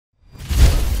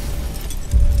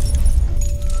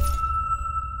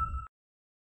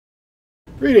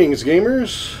Greetings,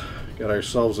 gamers. Got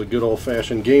ourselves a good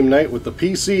old-fashioned game night with the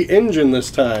PC Engine this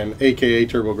time, aka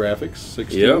TurboGrafx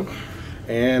 16. Yep.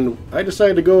 And I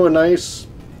decided to go a nice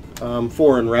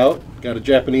foreign route. Got a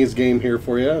Japanese game here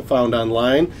for you, found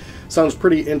online. Sounds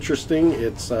pretty interesting.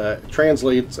 It's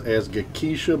translates as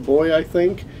Gekisha Boy, I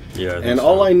think. Yeah. And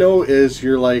all I know is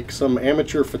you're like some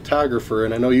amateur photographer,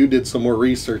 and I know you did some more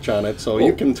research on it, so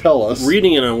you can tell us.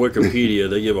 Reading it on Wikipedia,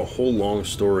 they give a whole long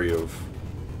story of,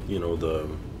 you know, the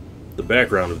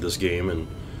background of this game, and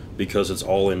because it's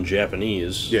all in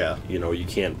Japanese, yeah, you know, you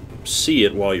can't see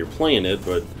it while you're playing it,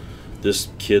 but this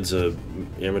kid's a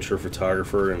amateur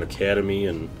photographer in an academy,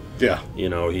 and yeah, you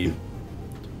know, he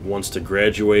wants to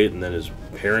graduate, and then his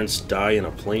parents die in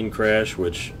a plane crash,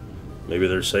 which maybe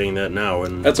they're saying that now,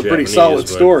 and that's a pretty solid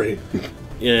story.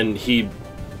 And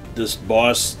this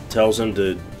boss tells him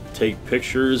to take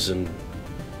pictures, and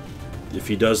if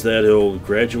he does that, he'll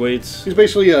graduate. He's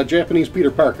basically a Japanese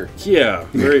Peter Parker. Yeah,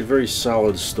 very, very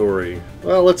solid story.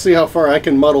 Well, let's see how far I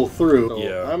can muddle through. So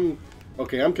Yeah.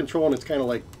 I'm controlling. It's kind of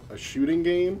like a shooting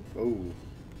game. Oh,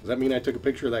 does that mean I took a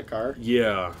picture of that car?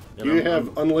 Yeah. And do you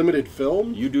have unlimited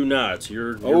film? You do not.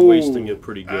 You're wasting it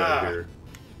pretty good here.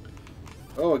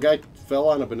 Oh, a guy fell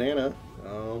on a banana.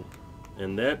 Oh.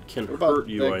 And that can What about hurt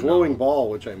you, that glowing ball,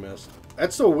 which I missed.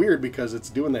 That's so weird because it's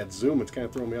doing that zoom. It's kind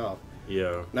of throwing me off.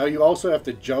 Yeah. Now you also have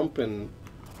to jump and...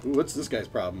 Ooh, what's this guy's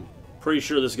problem? Pretty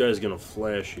sure this guy's going to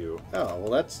flash you. Oh, well,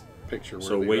 that's picture-worthy,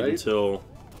 So wait right? until...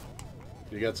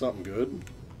 You got something good?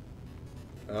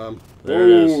 There it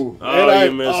is. Oh,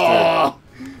 you missed it. Well,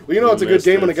 you know it's a good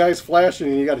game when it. the guy's flashing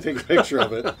and you got to take a picture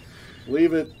of it.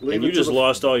 Leave it. And you just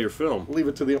lost all your film. Leave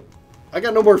it to the... I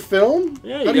got no more film?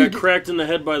 Yeah, you got cracked in the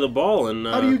head by the ball, and...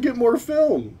 How do you get more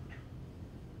film?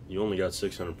 You only got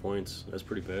 600 points. That's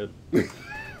pretty bad. It's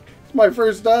my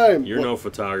first time. You're no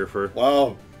photographer.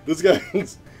 Wow. This guy,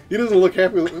 he doesn't look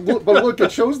happy. But look,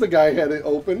 it shows the guy had it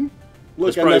open.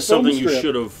 Look, That's probably that film something you strip.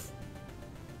 should have...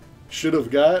 Should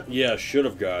have got? Yeah, should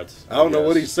have got. I don't know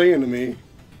what he's saying to me.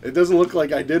 It doesn't look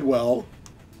like I did well.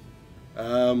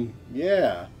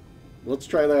 Yeah. Let's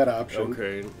try that option.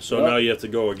 Okay, so now you have to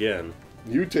go again.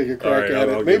 You take a crack at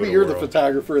I'll it. Maybe you're the whirl.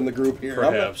 photographer in the group here.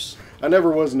 Perhaps. I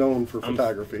never was known for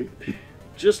photography.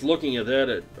 Just looking at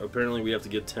that, apparently we have to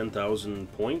get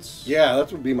 10,000 points. Yeah,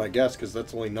 that would be my guess because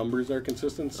that's the only numbers that are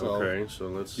consistent. So Okay, so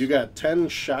let's... you got 10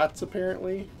 shots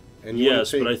apparently. And you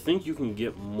Yes, take... but I think you can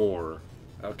get more.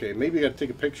 Okay, maybe you got to take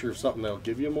a picture of something that'll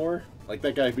give you more. Like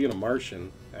that guy being a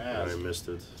Martian. Ah, I missed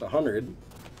it. it's 100.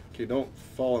 Okay, don't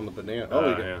fall on the banana.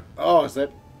 Yeah. Oh, is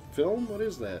that film? What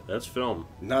is that? That's film.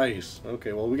 Nice.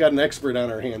 Okay, well, we got an expert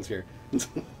on our hands here. Nice.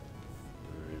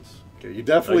 Okay, you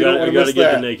definitely don't want I to gotta miss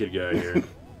get that. the naked guy here.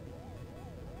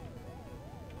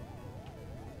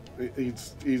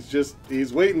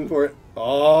 He's waiting for it.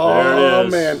 Oh, there it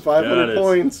is. man, 500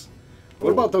 points. What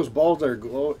Oh. about those balls that are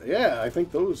glow? Yeah, I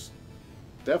think those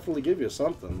definitely give you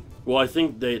something. Well, I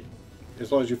think they...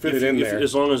 As long as you fit it in there.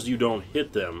 As long as you don't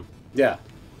hit them. Yeah.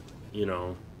 You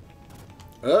know.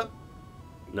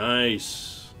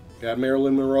 Nice. Got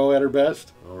Marilyn Monroe at her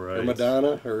best. All right. Or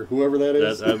Madonna, or whoever that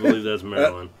is. I believe that's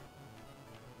Marilyn.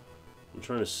 I'm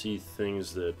trying to see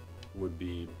things that would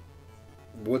be...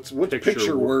 What's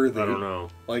picture worthy? I don't know.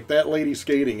 Like that lady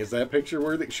skating, is that picture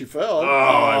worthy? She fell.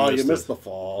 Oh, you missed the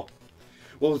fall.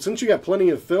 Well, since you got plenty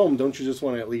of film, don't you just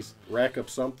want to at least rack up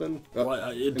something? Well,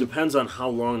 it depends on how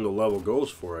long the level goes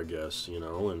for, I guess, you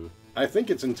know, and... I think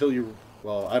it's until you...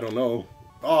 Well, I don't know.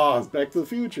 Oh, it's Back to the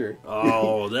Future.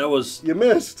 Oh, that was... You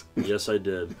missed. Yes, I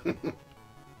did.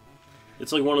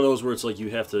 It's like one of those where it's like you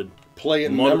have to... Play it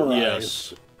and memorize.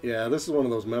 Yes. Yeah, this is one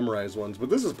of those memorized ones. But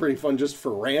this is pretty fun just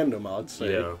for random, I'd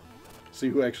say. Yeah. See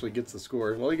who actually gets the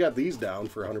score. Well, you got these down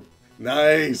for 100...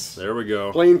 Nice. There we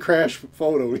go. Plane crash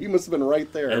photo. He must have been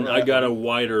right there. And I got a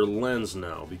wider lens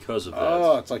now because of that.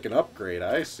 Oh, it's like an upgrade.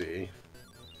 I see.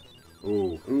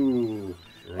 Ooh. Ooh.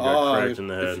 I got cracked in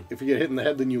the head. If you get hit in the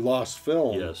head, then you lost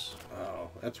film. Yes. Oh,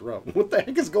 that's rough. What the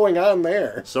heck is going on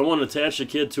there? Someone attached a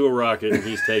kid to a rocket and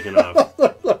he's taking off.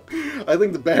 I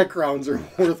think the backgrounds are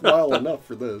worthwhile enough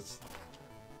for this.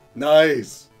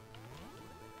 Nice.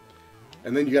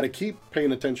 And then you got to keep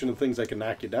paying attention to things that can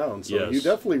knock you down. So Yes. you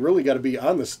definitely really got to be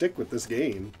on the stick with this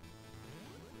game.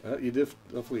 You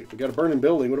definitely got a burning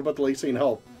building. What about the lady saying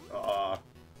help?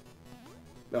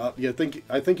 Yeah,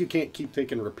 I think you can't keep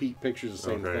taking repeat pictures of the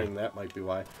same thing. That might be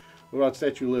why. What about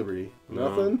Statue of Liberty?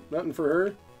 Nothing? Nothing for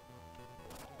her?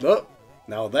 Oh,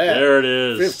 now that. There it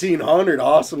is. 1,500.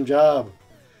 Awesome job.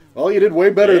 Well, you did way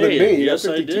better than me. Yes,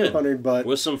 I did. 5,200, but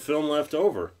with some film left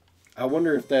over. I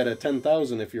wonder if that at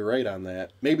 10,000, if you're right on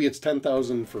that. Maybe it's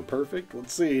 10,000 for perfect.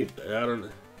 Let's see. I don't know.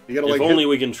 You gotta If like. only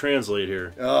we can translate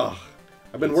here. Oh,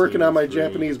 I've been Let's working see, on my 3.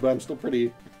 Japanese, but I'm still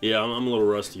pretty. Yeah, I'm a little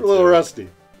rusty. A little too. rusty.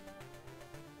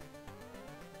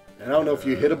 And I don't know if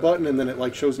you hit a button and then it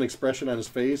like shows an expression on his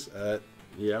face.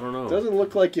 Yeah, I don't know. Doesn't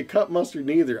look like you cut mustard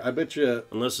neither. I bet you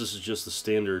Unless this is just the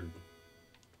standard.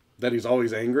 that he's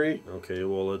always angry. Okay,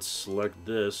 well, let's select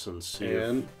this and see.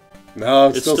 And no,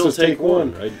 it It's still says take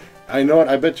one. Right? I know it.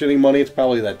 I bet you any money, it's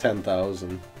probably that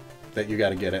 10,000 that you got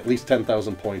to get. At least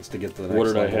 10,000 points to get to the next What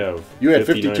did level. I have? You had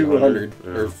 5,200 Yeah.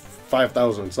 or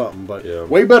 5,000 something, but Yeah.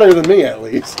 way better than me at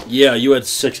least. Yeah, you had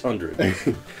 600.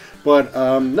 But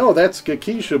no, that's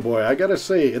Gekisha Boy. I gotta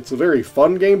say, it's a very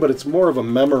fun game, but it's more of a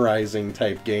memorizing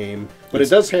type game. But it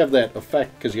does have that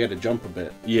effect because you had to jump a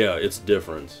bit. Yeah, it's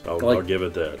different. I'll give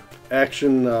it that.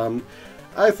 Action.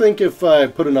 I think if I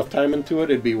put enough time into it,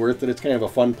 it'd be worth it. It's kind of a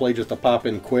fun play just to pop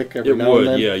in quick every It now would,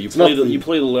 and then. yeah. You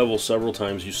play the level several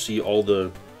times. You see all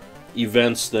the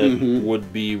events that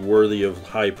would be worthy of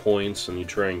high points, and you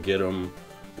try and get them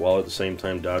while at the same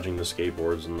time dodging the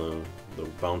skateboards and the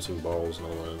bouncing balls and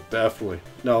all that. Definitely.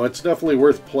 No, it's definitely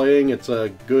worth playing. It's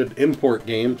a good import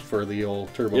game for the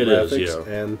old TurboGrafx. It is,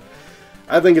 yeah. And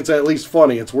I think it's at least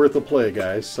funny. It's worth a play,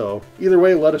 guys. So either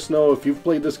way, let us know if you've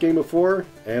played this game before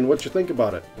and what you think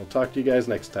about it. We'll talk to you guys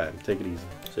next time. Take it easy.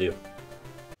 See ya.